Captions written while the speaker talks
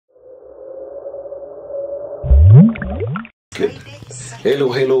Good.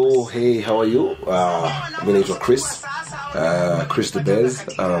 Hello, hey, how are you? Mimi naitwa Chris. Chris the Bez.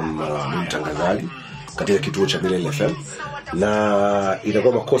 Ni mtangazaji katika kituo cha Milele FM. Na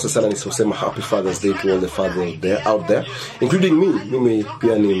itakuwa makosa sana nisosema happy Father's Day to all the fathers out there, including me. Mimi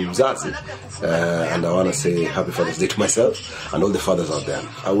pia ni mzazi. And I want to say happy Father's Day to myself and all the fathers out there.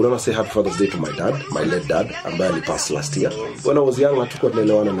 I would want to say happy Father's Day to my dad, my late dad, ambaye alipass last year. When I was young, hatukuwa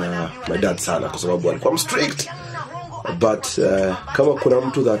tunaelewana na my dad sana kwa sababu alikuwa strict. But kama kuna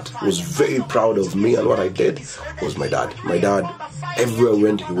mtu that was very proud of me and what I did was my dad. My dad, everywhere I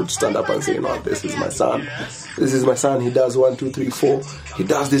went, he would stand up and say, you know, this is my son. This is my son. He does 1, 2, 3, 4. He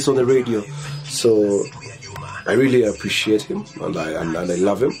does this on the radio. So I really appreciate him and I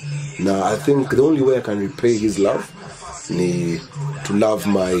love him. Now I think the only way I can repay his love is to love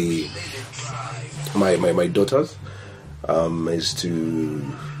my daughters, is to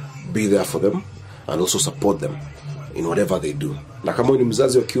be there for them and also support them in whatever they do. Na kama ni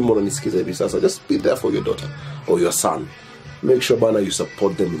mzazi wa kiume unanisikiza hivi sasa, just be there for your daughter or your son. Make sure bana you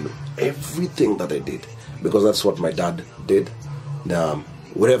support them in everything that they did, because that's what my dad did. Na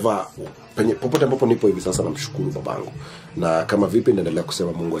wherever popote ambapo nipo hivi sasa namshukuru babangu. Na kama vipi naendelea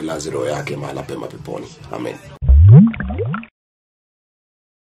kusema Mungu ailaze roho yake mahali pema peponi. Amen.